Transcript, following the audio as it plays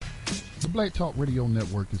Black Talk Radio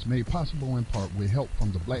Network is made possible in part with help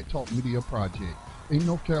from the Black Talk Media Project, a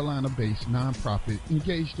North Carolina-based nonprofit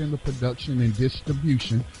engaged in the production and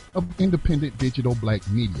distribution of independent digital black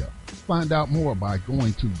media. Find out more by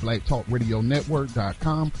going to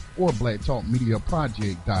blacktalkradionetwork.com or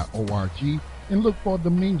blacktalkmediaproject.org and look for the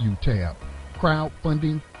menu tab,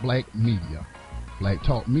 Crowdfunding Black Media. Black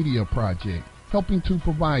Talk Media Project, helping to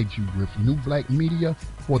provide you with new black media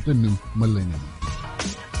for the new millennium.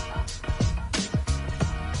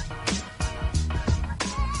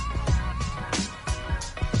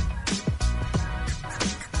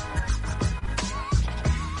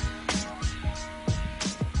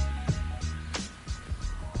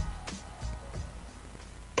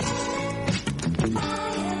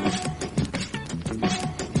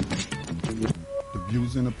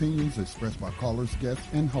 And opinions expressed by callers, guests,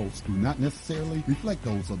 and hosts do not necessarily reflect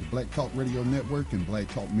those of the Black Talk Radio Network and Black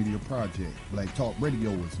Talk Media Project. Black Talk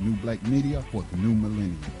Radio is new black media for the new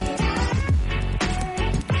millennium.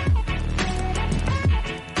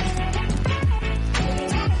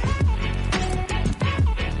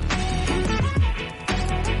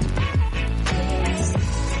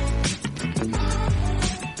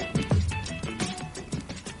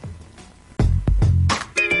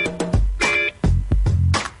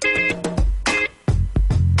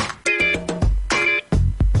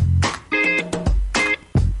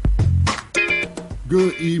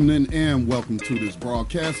 Good evening and welcome to this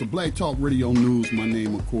broadcast of Black Talk Radio News. My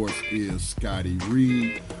name, of course, is Scotty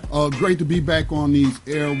Reed. Great to be back on these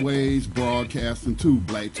airways, broadcasting to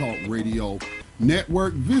Black Talk Radio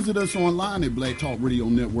Network. Visit us online at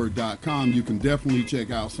blacktalkradionetwork.com. You can definitely check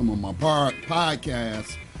out some of my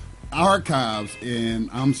podcast archives. And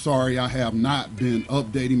I'm sorry I have not been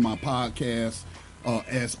updating my podcast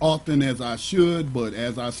as often as I should, but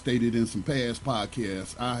as I stated in some past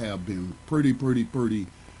podcasts, I have been pretty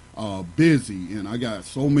busy, and I got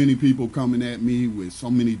so many people coming at me with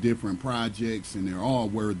so many different projects, and they're all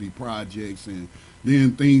worthy projects, and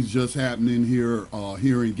then things just happening here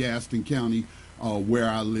in Gaston County, where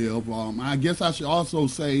I live. I guess I should also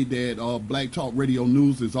say that Black Talk Radio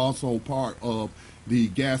News is also part of the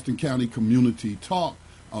Gaston County Community Talk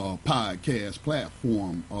podcast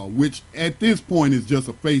platform, which at this point is just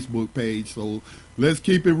a Facebook page, so let's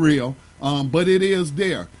keep it real, but it is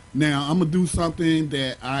there. Now, I'm going to do something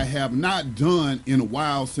that I have not done in a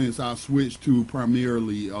while since I switched to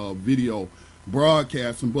primarily video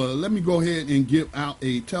broadcasting, but let me go ahead and give out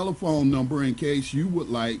a telephone number in case you would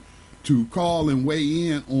like to call and weigh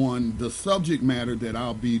in on the subject matter that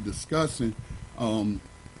I'll be discussing.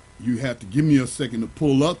 You have to give me a second to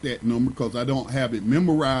pull up that number because I don't have it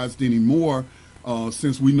memorized anymore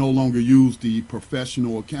since we no longer use the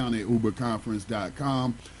professional account at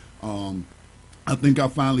uberconference.com. I think I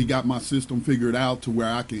finally got my system figured out to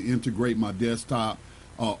where I can integrate my desktop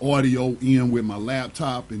audio in with my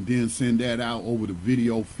laptop and then send that out over the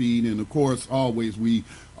video feed. And, of course, always we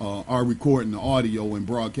are recording the audio and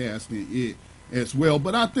broadcasting it as well.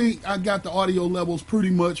 But I think I got the audio levels pretty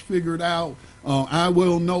much figured out. I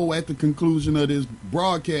will know at the conclusion of this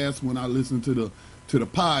broadcast when I listen to the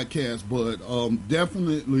podcast, but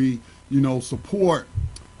definitely, support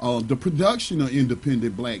the production of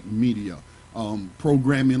independent black media,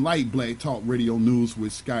 programming like Black Talk Radio News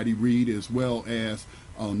with Scotty Reed, as well as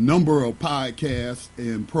a number of podcasts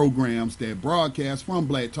and programs that broadcast from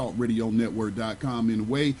blacktalkradionetwork.com. In a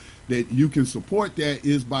way that you can support that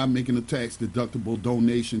is by making a tax-deductible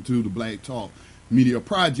donation to the Black Talk Media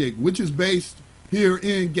Project, which is based here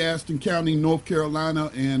in Gaston County, North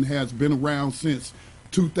Carolina, and has been around since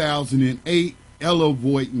 2008,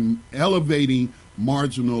 elevating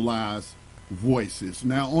marginalized voices.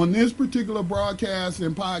 Now, on this particular broadcast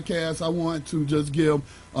and podcast, I want to just give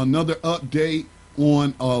another update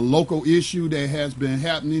on a local issue that has been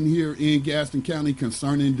happening here in Gaston County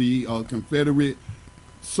concerning the Confederate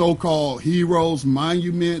so-called Heroes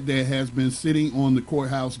Monument that has been sitting on the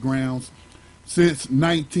courthouse grounds since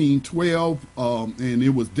 1912, and it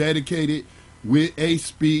was dedicated with a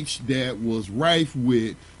speech that was rife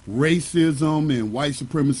with racism and white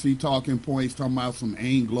supremacy talking points, talking about some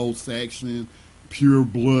Anglo-Saxon,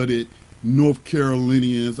 pure-blooded North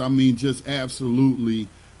Carolinians. I mean, just absolutely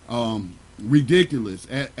ridiculous,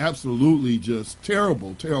 absolutely just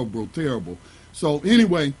terrible. So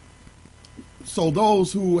anyway, so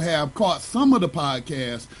those who have caught some of the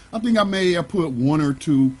podcasts, I think I may have put one or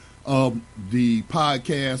two of the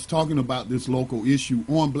podcasts talking about this local issue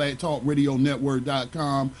on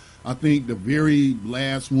blacktalkradionetwork.com. I think the very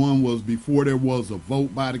last one was before there was a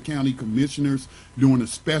vote by the county commissioners during a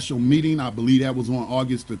special meeting. I believe that was on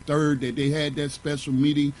August the 3rd that they had that special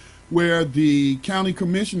meeting where the county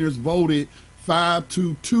commissioners voted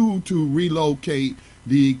 5-2 to relocate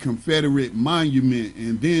the Confederate monument,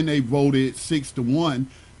 and then they voted 6-1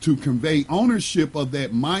 to convey ownership of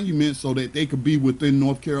that monument so that they could be within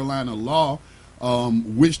North Carolina law,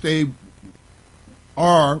 which they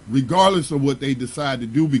are, regardless of what they decide to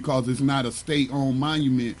do, because it's not a state-owned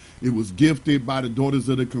monument. It was gifted by the Daughters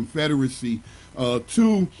of the Confederacy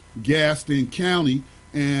to Gaston County,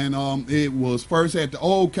 and it was first at the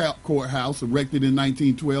old courthouse, erected in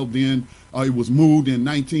 1912. Then it was moved in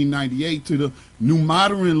 1998 to the new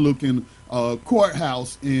modern-looking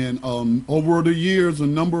courthouse, and over the years, a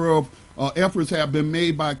number of efforts have been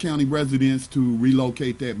made by county residents to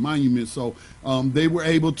relocate that monument. So they were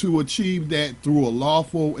able to achieve that through a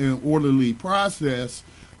lawful and orderly process,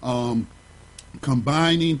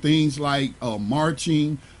 combining things like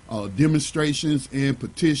marching, demonstrations and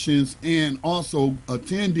petitions, and also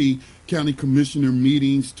attending county commissioner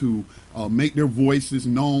meetings to make their voices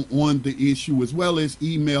known on the issue, as well as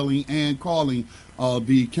emailing and calling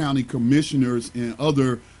the county commissioners and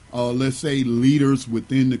other let's say leaders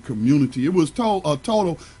within the community. It was a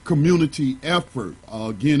total community effort.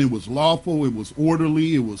 Again, it was lawful, it was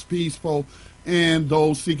orderly, it was peaceful, and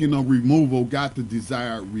those seeking a removal got the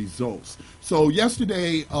desired results. So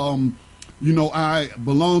yesterday, I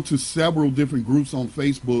belong to several different groups on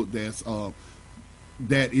Facebook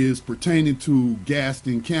that is pertaining to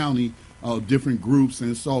Gaston County, different groups.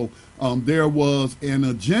 And so there was an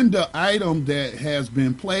agenda item that has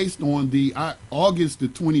been placed on the August the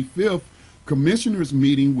 25th commissioners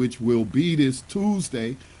meeting, which will be this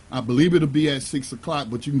Tuesday. I believe it'll be at 6 o'clock,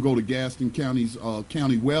 but you can go to Gaston County's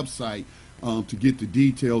county website to get the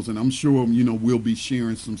details. And I'm sure, we'll be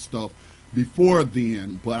sharing some stuff before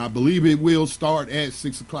then, but I believe it will start at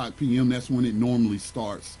 6 o'clock p.m. That's when it normally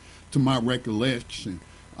starts, to my recollection.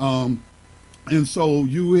 And so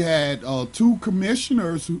you had two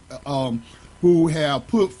commissioners who have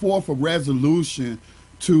put forth a resolution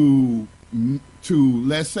to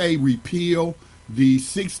let's say repeal the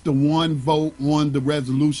 6-1 vote on the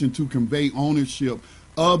resolution to convey ownership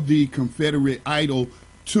of the Confederate idol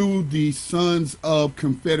to the Sons of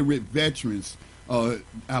Confederate Veterans. I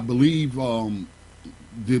believe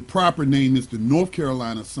the proper name is the North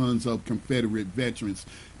Carolina Sons of Confederate Veterans.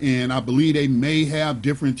 And I believe they may have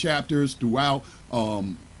different chapters throughout.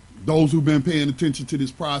 Those who've been paying attention to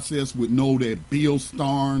this process would know that Bill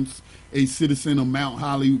Starnes, a citizen of Mount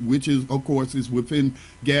Holly, which is, of course, is within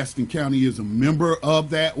Gaston County, is a member of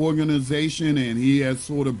that organization, and he has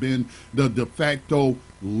sort of been the de facto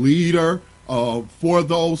leader for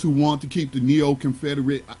those who want to keep the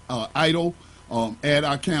Neo-Confederate idol at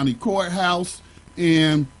our county courthouse.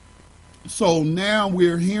 And so now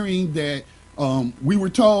we're hearing that we were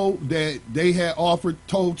told that they had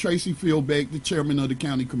told Tracy Fieldbeck, the chairman of the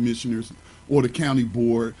county commissioners or the county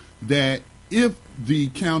board, that if the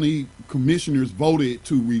county commissioners voted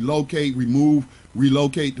to relocate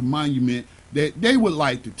the monument, that they would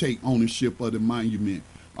like to take ownership of the monument.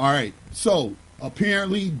 All right, so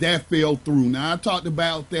apparently that fell through. Now, I talked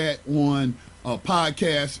about that on a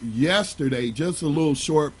podcast yesterday, just a little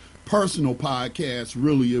short personal podcast.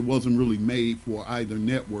 Really, it wasn't really made for either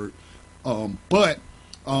network. But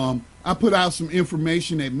I put out some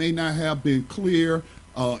information that may not have been clear.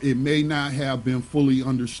 It may not have been fully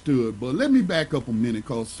understood. But let me back up a minute,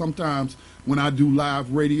 because sometimes when I do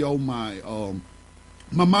live radio, my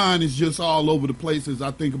mind is just all over the place as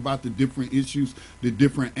I think about the different issues, the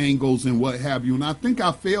different angles and what have you. And I think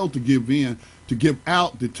I failed to give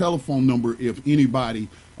out the telephone number if anybody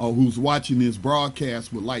who's watching this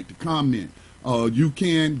broadcast would like to comment. You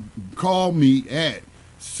can call me at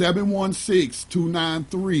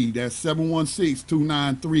 716-293. That's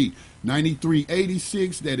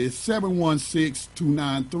 716-293-9386. That is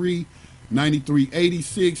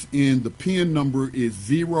 716-293-9386. And the PIN number is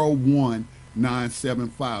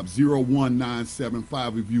 01975.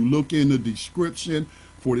 01975. If you look in the description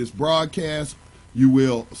for this broadcast, you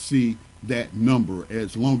will see that number,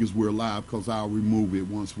 as long as we're live, because I'll remove it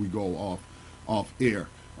once we go off air.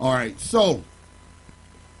 All right, so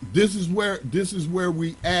this is where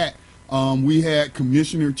we at. We had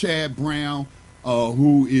Commissioner Chad Brown,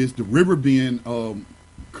 who is the Riverbend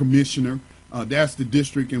commissioner. That's the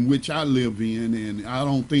district in which I live in, and I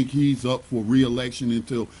don't think he's up for re-election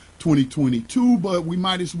until 2022, but we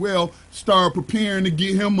might as well start preparing to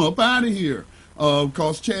get him up out of here,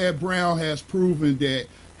 because Chad Brown has proven that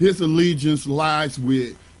his allegiance lies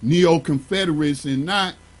with Neo-Confederates and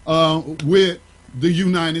not with the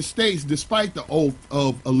United States, despite the oath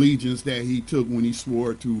of allegiance that he took when he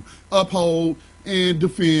swore to uphold and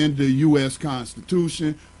defend the U.S.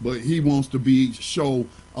 Constitution. But he wants to show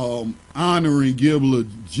honor and give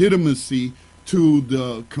legitimacy to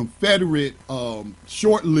the Confederate,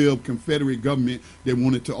 short-lived Confederate government that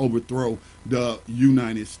wanted to overthrow the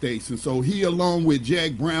United States. And so he, along with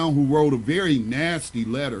Jack Brown, who wrote a very nasty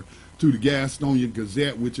letter to the Gastonia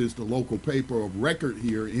Gazette, which is the local paper of record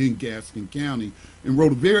here in Gaston County, and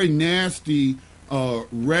wrote a very nasty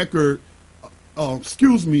letter to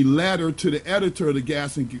the editor of the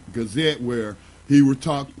Gaston Gazette, where he were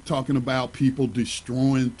talking about people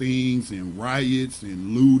destroying things and riots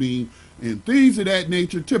and looting and things of that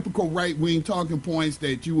nature, typical right-wing talking points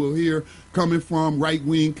that you will hear coming from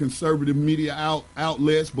right-wing conservative media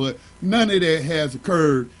outlets, but none of that has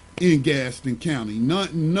occurred in Gaston County.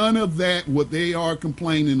 None of that, what they are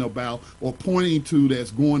complaining about or pointing to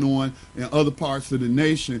that's going on in other parts of the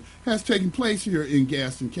nation, has taken place here in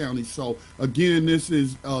Gaston County. So again, this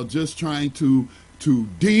is just trying to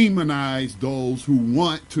demonize those who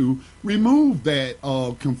want to remove that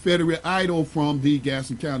Confederate idol from the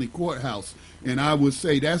Gaston County Courthouse. And I would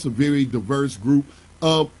say that's a very diverse group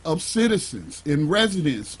of citizens and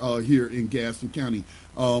residents here in Gaston County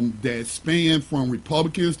that span from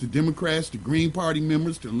Republicans to Democrats to Green Party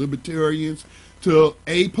members to Libertarians to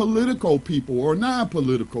apolitical people or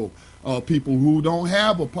non-political people who don't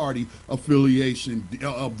have a party affiliation.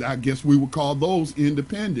 I guess we would call those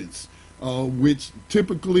independents. Which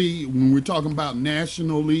typically, when we're talking about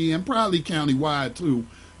nationally and probably countywide too,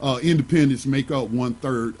 independents make up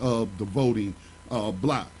 1/3 of the voting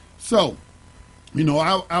block. So,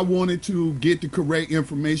 I wanted to get the correct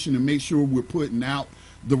information and make sure we're putting out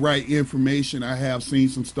the right information. I have seen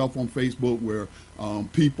some stuff on Facebook where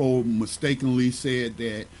people mistakenly said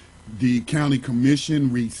that the county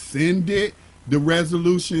commission rescinded the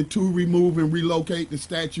resolution to remove and relocate the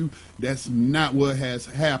statue. That's not what has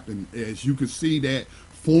happened. As you can see, that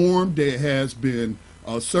form that has been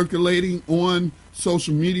circulating on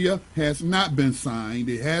social media has not been signed.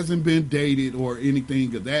 It hasn't been dated or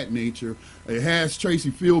anything of that nature. It has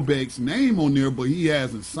Tracy Fieldbeck's name on there, but he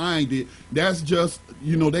hasn't signed it. That's just,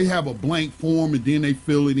 they have a blank form and then they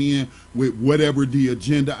fill it in with whatever the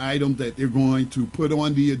agenda item that they're going to put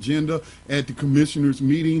on the agenda at the commissioners'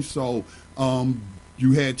 meeting. So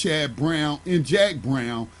you had Chad Brown and Jack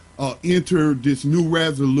Brown enter this new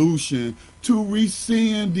resolution to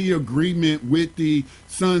rescind the agreement with the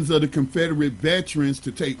Sons of the Confederate Veterans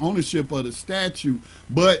to take ownership of the statue,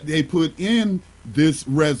 but they put in this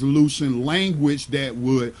resolution language that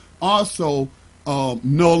would also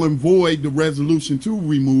null and void the resolution to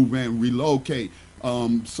remove and relocate.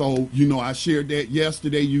 So, I shared that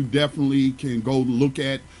yesterday. You definitely can go look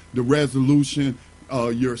at the resolution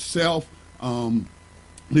yourself.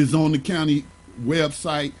 It's on the county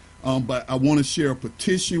website. But I want to share a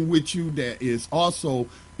petition with you that is also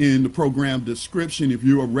in the program description. If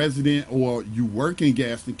you're a resident or you work in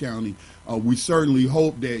Gaston County, we certainly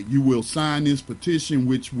hope that you will sign this petition,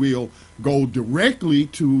 which will go directly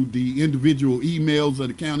to the individual emails of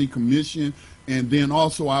the county commission. And then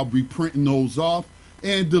also I'll be printing those off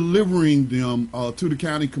and delivering them to the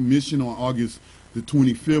county commission on August the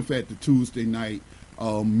 25th at the Tuesday night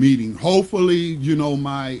meeting. Hopefully,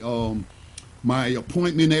 my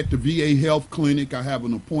appointment at the VA Health Clinic, I have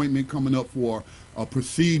an appointment coming up for a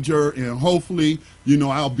procedure, and hopefully,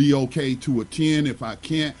 I'll be okay to attend. If I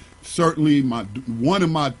can't, certainly one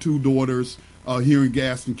of my two daughters here in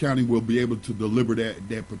Gaston County will be able to deliver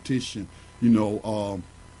that petition,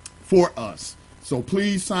 for us. So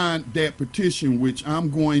please sign that petition, which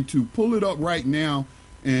I'm going to pull it up right now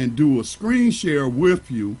and do a screen share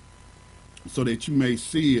with you so that you may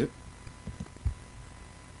see it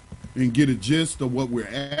and get a gist of what we're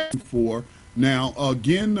asking for. Now,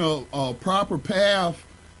 again, the proper path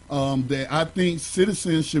that I think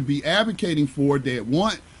citizens should be advocating for that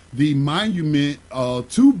want the monument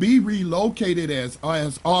to be relocated as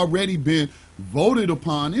has already been voted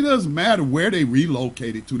upon. It doesn't matter where they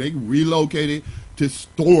relocated to. They relocated to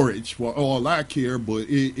storage for all I care, but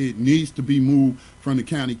it needs to be moved from the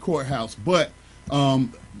county courthouse. But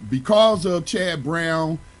because of Chad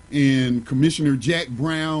Brown and Commissioner Jack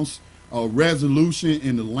Brown's resolution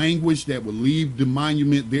and the language that would leave the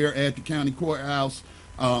monument there at the county courthouse,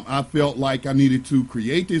 I felt like I needed to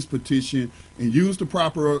create this petition and use the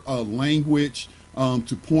proper language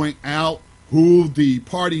to point out who the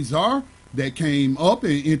parties are that came up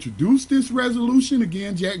and introduced this resolution.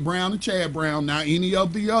 Again, Jack Brown and Chad Brown, not any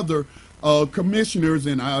of the other commissioners.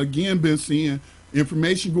 And I again been seeing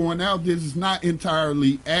information going out. This is not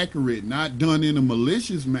entirely accurate, not done in a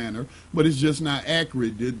malicious manner, but it's just not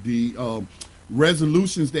accurate. The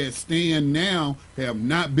resolutions that stand now have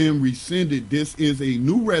not been rescinded. This is a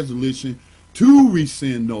new resolution to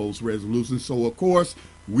rescind those resolutions. So, of course,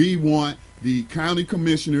 we want the county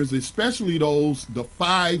commissioners, especially the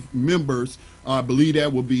 5 members, I believe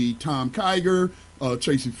that will be Tom Kiger,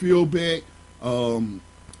 Tracy Fieldbeck,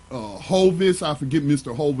 Hovis, I forget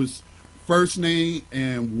Mr. Hovis' first name,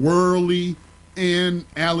 and Worley, and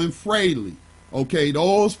Alan Fraley. Okay,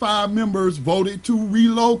 those 5 members voted to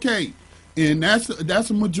relocate, and that's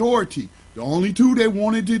a majority. The only 2 that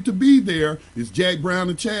wanted it to be there is Jack Brown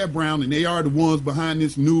and Chad Brown, and they are the ones behind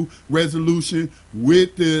this new resolution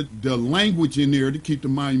with the language in there to keep the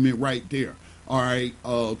monument right there. All right,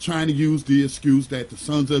 trying to use the excuse that the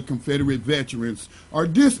Sons of Confederate Veterans are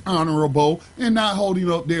dishonorable and not holding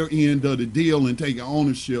up their end of the deal and taking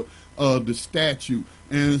ownership of the statue.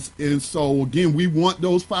 And so, again, we want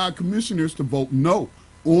those 5 commissioners to vote no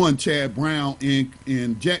on Chad Brown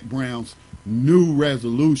and Jack Brown's new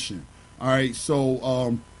resolution. All right,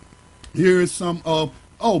 so here is some of,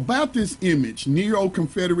 about this image,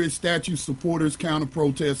 Neo-Confederate statue supporters counter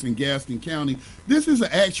protests in Gaston County. This is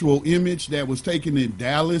an actual image that was taken in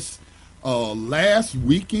Dallas last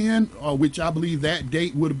weekend, which I believe that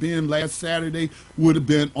date would have been last Saturday, would have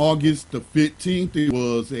been August the 15th. It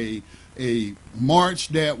was a march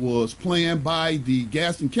that was planned by the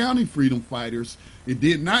Gaston County Freedom Fighters. It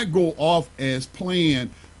did not go off as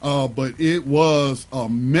planned, but it was a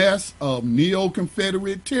mess of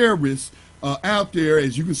neo-Confederate terrorists out there.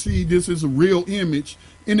 As you can see, this is a real image,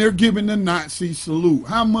 and they're giving the Nazi salute.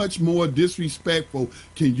 How much more disrespectful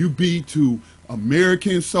can you be to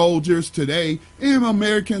American soldiers today and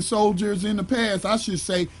American soldiers in the past? I should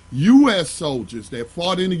say U.S. soldiers that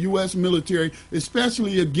fought in the U.S. military,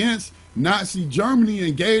 especially against Nazi Germany,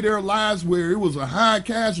 and gave their lives where it was a high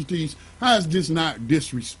casualties. How is this not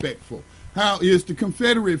disrespectful? How is the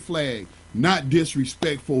Confederate flag not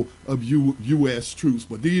disrespectful of U.S. troops?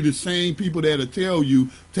 But these are the same people that'll tell you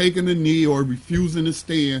taking a knee or refusing to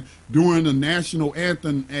stand during the national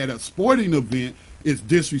anthem at a sporting event is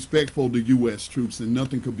disrespectful to U.S. troops, and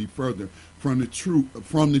nothing could be further from the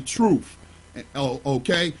truth.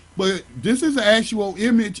 Okay, but this is an actual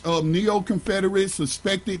image of neo-Confederate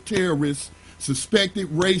suspected terrorists, suspected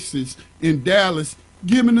racists in Dallas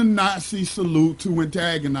giving a Nazi salute to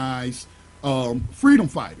antagonize freedom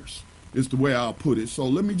fighters, is the way I'll put it. So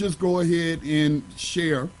let me just go ahead and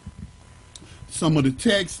share some of the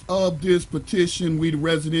text of this petition. We, the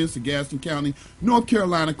residents of Gaston County, North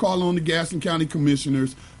Carolina, call on the Gaston County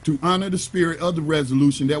Commissioners to honor the spirit of the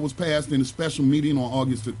resolution that was passed in a special meeting on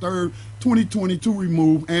August the 3rd, 2020, to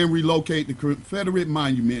remove and relocate the Confederate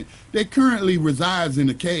monument that currently resides in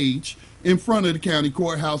a cage in front of the county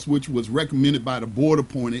courthouse, which was recommended by the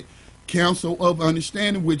board-appointed Council of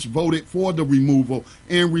Understanding, which voted for the removal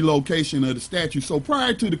and relocation of the statue. So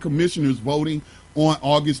prior to the commissioners voting on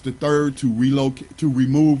August the 3rd to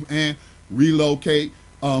remove and relocate,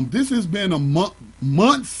 this has been a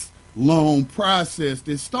months-long process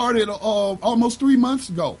that started almost 3 months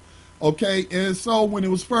ago. Okay, and so when it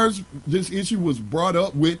was first, this issue was brought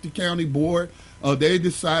up with the county board, they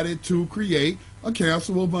decided to create a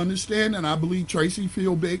Council of Understanding. I believe Tracy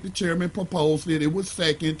Fieldbeck, the chairman, proposed it. It was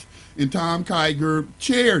second, and Tom Kiger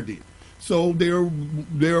chaired it. So there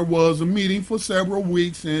was a meeting for several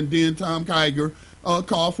weeks, and then Tom Kiger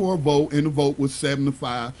called for a vote, and the vote was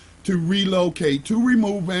 7-5 to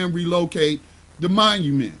remove and relocate the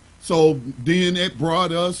monument. So then it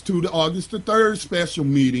brought us to the August the 3rd special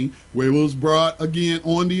meeting, where it was brought again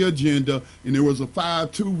on the agenda, and there was a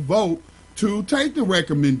 5-2 vote to take the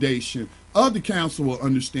recommendation of the Council of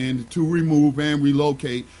Understanding to remove and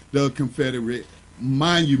relocate the Confederate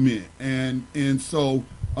monument. And so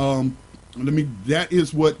that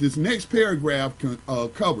is what this next paragraph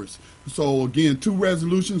covers. So again, 2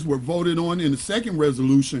 resolutions were voted on, and the second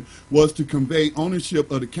resolution was to convey ownership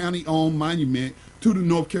of the county-owned monument to the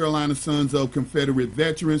North Carolina Sons of Confederate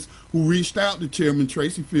Veterans, who reached out to Chairman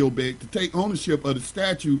Tracy Fieldbeck to take ownership of the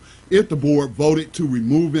statue if the board voted to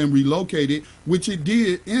remove and relocate it, which it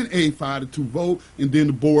did in a 5-2 vote, and then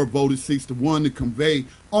the board voted 6-1 to convey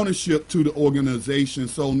ownership to the organization.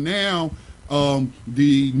 So now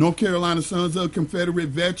The North Carolina Sons of Confederate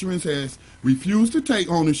Veterans has refused to take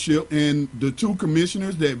ownership, and the two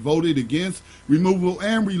commissioners that voted against removal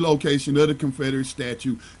and relocation of the Confederate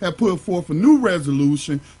statue have put forth a new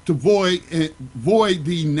resolution to void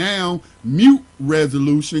the now mute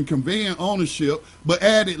resolution conveying ownership, but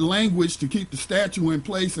added language to keep the statue in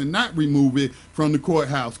place and not remove it from the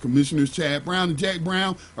courthouse. Commissioners Chad Brown and Jack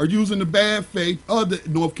Brown are using the bad faith of the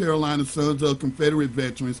North Carolina Sons of Confederate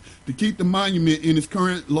Veterans to keep the monument in its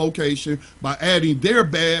current location by adding their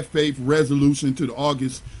bad faith resolution to the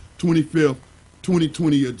August 25th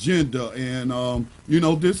 2020 agenda. And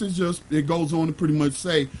this is just, it goes on to pretty much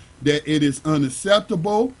say that it is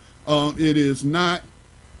unacceptable. It is not,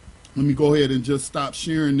 let me go ahead and just stop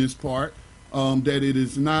sharing this part, that it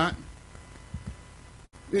is not,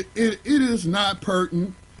 it is not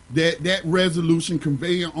pertinent that resolution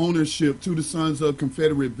conveying ownership to the Sons of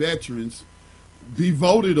Confederate Veterans be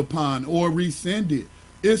voted upon or rescinded.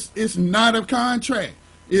 It's not a contract.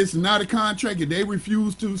 It's not a contract. If they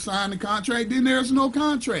refuse to sign the contract, then there's no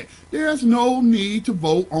contract. There's no need to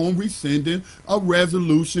vote on rescinding a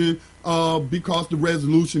resolution because the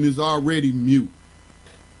resolution is already mute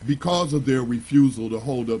because of their refusal to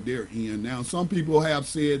hold up their end. Now, some people have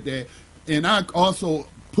said that, and I also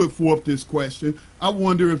put forth this question, I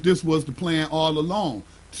wonder if this was the plan all along,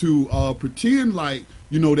 to pretend like,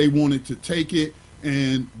 they wanted to take it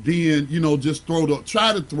and then, just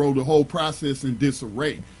try to throw the whole process in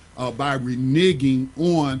disarray by reneging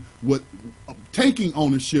on taking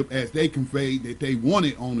ownership as they conveyed that they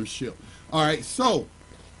wanted ownership. All right, so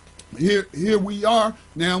here we are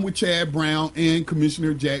now with Chad Brown and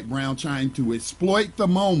Commissioner Jack Brown trying to exploit the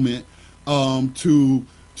moment to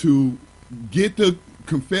get the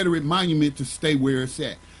Confederate monument to stay where it's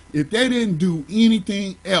at. If they didn't do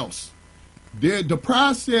anything else, the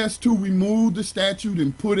process to remove the statue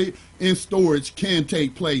and put it in storage can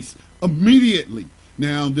take place immediately.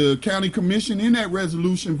 Now, the county commission in that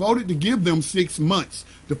resolution voted to give them 6 months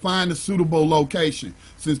to find a suitable location.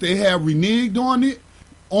 Since they have reneged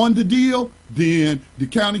on the deal, then the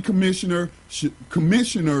county commissioners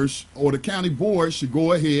or the county board should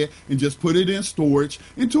go ahead and just put it in storage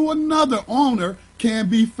until another owner can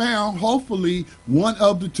be found. Hopefully, one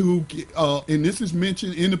of the two, and this is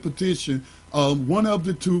mentioned in the petition, one of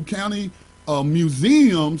the two county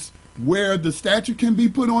museums where the statue can be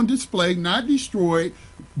put on display, not destroyed,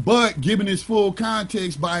 but given its full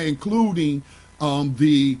context by including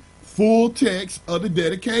the full text of the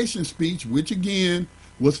dedication speech, which again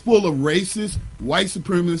was full of racist, white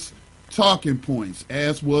supremacist talking points,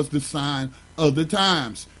 as was the sign of the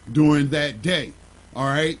times during that day. All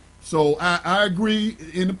right. So I agree.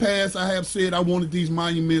 In the past, I have said I wanted these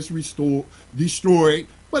monuments destroyed,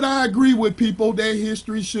 but I agree with people that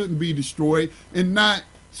history shouldn't be destroyed, and not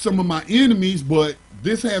some of my enemies, but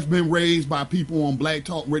this has been raised by people on Black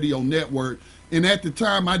Talk Radio Network. And at the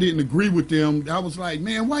time, I didn't agree with them. I was like,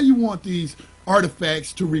 man, why you want these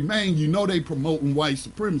artifacts to remain? They promoting white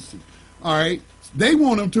supremacy. All right. They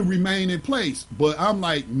want them to remain in place. But I'm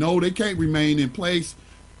like, no, they can't remain in place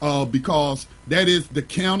because that is the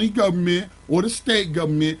county government or the state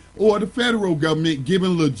government or the federal government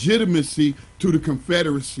giving legitimacy to the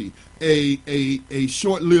Confederacy, a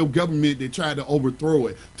short-lived government that tried to overthrow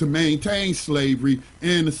it, to maintain slavery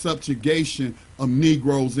and the subjugation of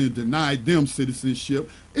Negroes and denied them citizenship,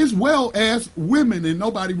 as well as women, and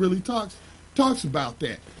nobody really talks about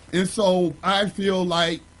that. And so I feel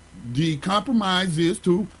like the compromise is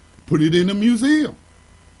to put it in a museum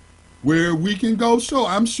where we can go show.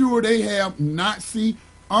 I'm sure they have Nazi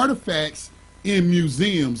artifacts in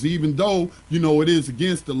museums, even though, it is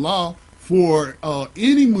against the law for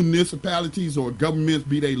any municipalities or governments,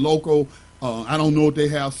 be they local, I don't know if they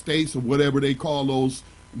have states or whatever they call those,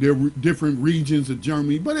 their different regions of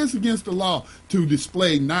Germany, but it's against the law to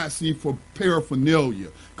display Nazi for paraphernalia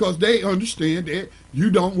because they understand that you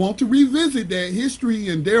don't want to revisit that history,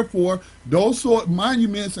 and therefore those sort of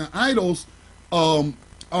monuments and idols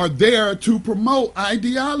are there to promote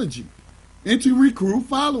ideology and to recruit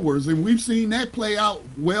followers. And we've seen that play out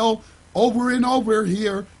well over and over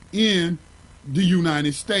here in the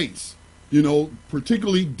United States.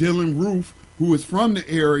 Particularly Dylan Roof, who is from the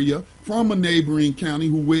area, from a neighboring county,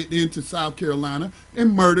 who went into South Carolina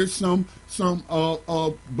and murdered some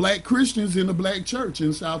black Christians in the black church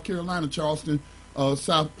in South Carolina, Charleston,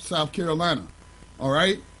 South Carolina. All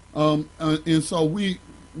right? And so we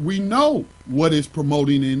know what it's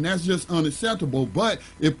promoting, and that's just unacceptable. But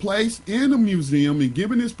if placed in a museum and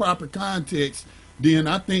given its proper context, then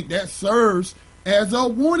I think that serves as a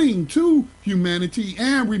warning to humanity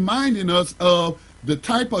and reminding us of the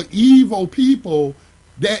type of evil people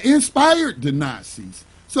that inspired the Nazis.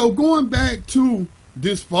 So going back to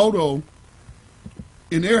this photo,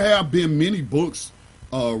 and there have been many books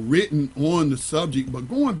written on the subject, but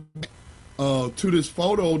going back to this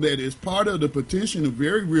photo that is part of the petition, a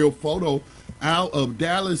very real photo out of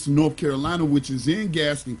Dallas, North Carolina, which is in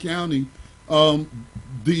Gaston County. A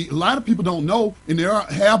lot of people don't know, and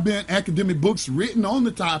have been academic books written on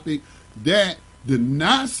the topic, that the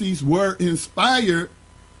Nazis were inspired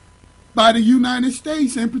by the United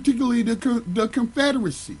States, and particularly the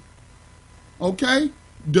Confederacy. Okay?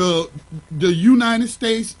 The United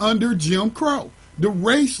States under Jim Crow, the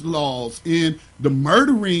race laws and the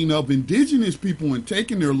murdering of indigenous people and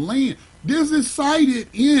taking their land. This is cited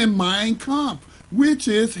in Mein Kampf, which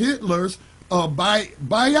is Hitler's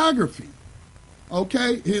biography.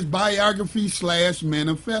 Okay? His biography /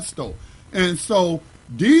 manifesto. And so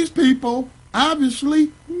these people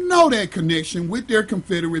obviously know that connection with their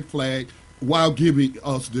Confederate flag while giving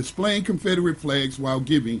us, displaying Confederate flags while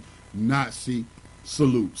giving Nazi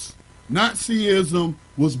salutes. Nazism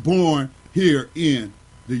was born here in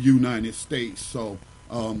the United States. So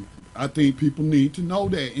I think people need to know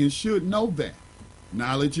that and should know that.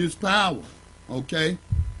 Knowledge is power. Okay?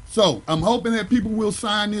 So I'm hoping that people will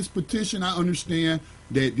sign this petition. I understand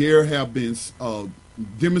that there have been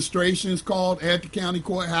demonstrations called at the county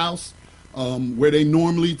courthouse where they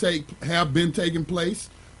normally have been taking place.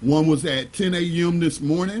 One was at 10 a.m. this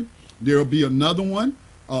morning. There will be another one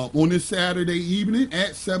on this Saturday evening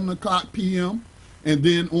at 7 o'clock p.m. and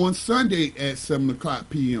then on Sunday at 7 o'clock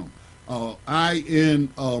p.m. I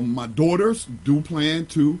and my daughters do plan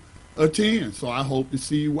to attend, so I hope to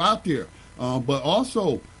see you out there. But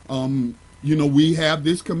also, we have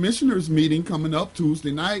this commissioners meeting coming up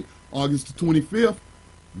Tuesday night, August the 25th.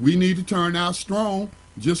 We need to turn out strong,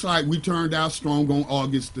 just like we turned out strong on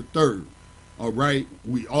August the 3rd. All right,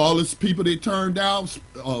 all the people that turned out,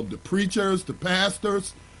 the preachers, the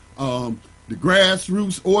pastors, the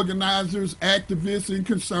grassroots organizers, activists, and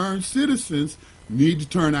concerned citizens need to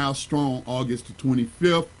turn out strong August the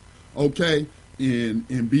 25th, okay,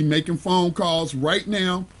 and be making phone calls right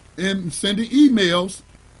now and sending emails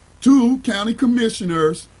to county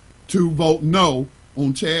commissioners to vote no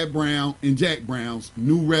on Chad Brown and Jack Brown's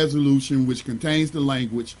new resolution, which contains the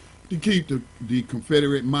language to keep the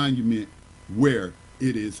Confederate monument where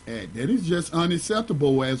it is at. That is just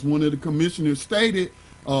unacceptable, as one of the commissioners stated,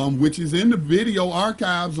 which is in the video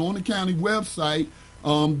archives on the county website,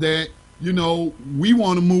 that, we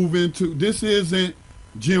want to move into, this isn't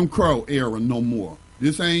Jim Crow era no more.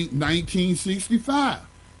 This ain't 1965.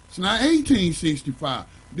 It's not 1865.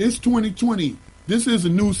 This 2020, this is a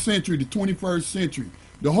new century, the 21st century.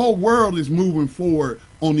 The whole world is moving forward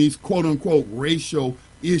on these quote-unquote racial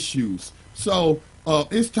issues. So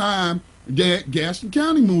it's time that Gaston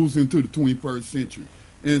County moves into the 21st century.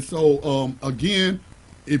 And so, again,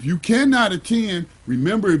 if you cannot attend,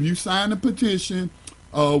 remember, if you sign a petition,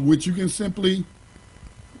 which you can simply,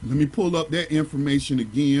 let me pull up that information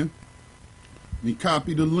again. Let me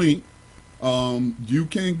copy the link. You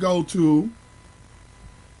can go to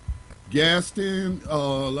Gaston,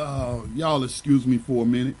 y'all excuse me for a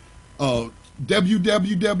minute,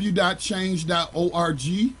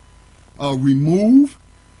 www.change.org, remove,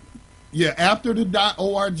 after the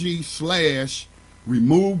 .org/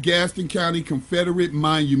 remove Gaston County Confederate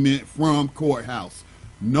Monument from courthouse.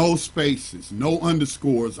 No spaces, no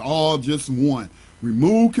underscores, all just one.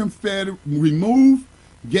 Remove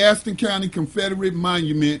Gaston County Confederate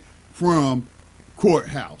Monument from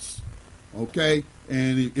courthouse. Okay?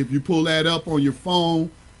 And if you pull that up on your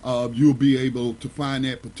phone, you'll be able to find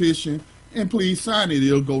that petition. And please sign it.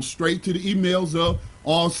 It'll go straight to the emails of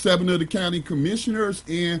all 7 of the county commissioners,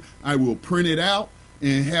 and I will print it out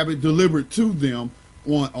and have it delivered to them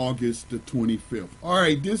on August the 25th. All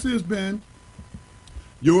right, this has been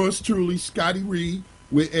yours truly, Scotty Reed,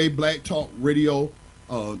 with a Black Talk Radio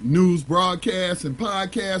news broadcast and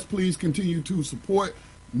podcast. Please continue to support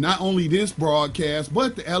not only this broadcast,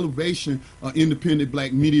 but the elevation of independent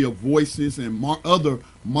black media voices and other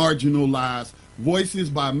marginalized voices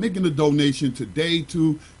by making a donation today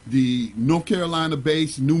to the North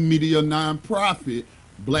Carolina-based new media nonprofit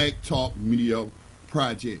Black Talk Media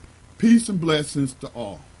Project. Peace and blessings to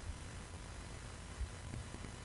all.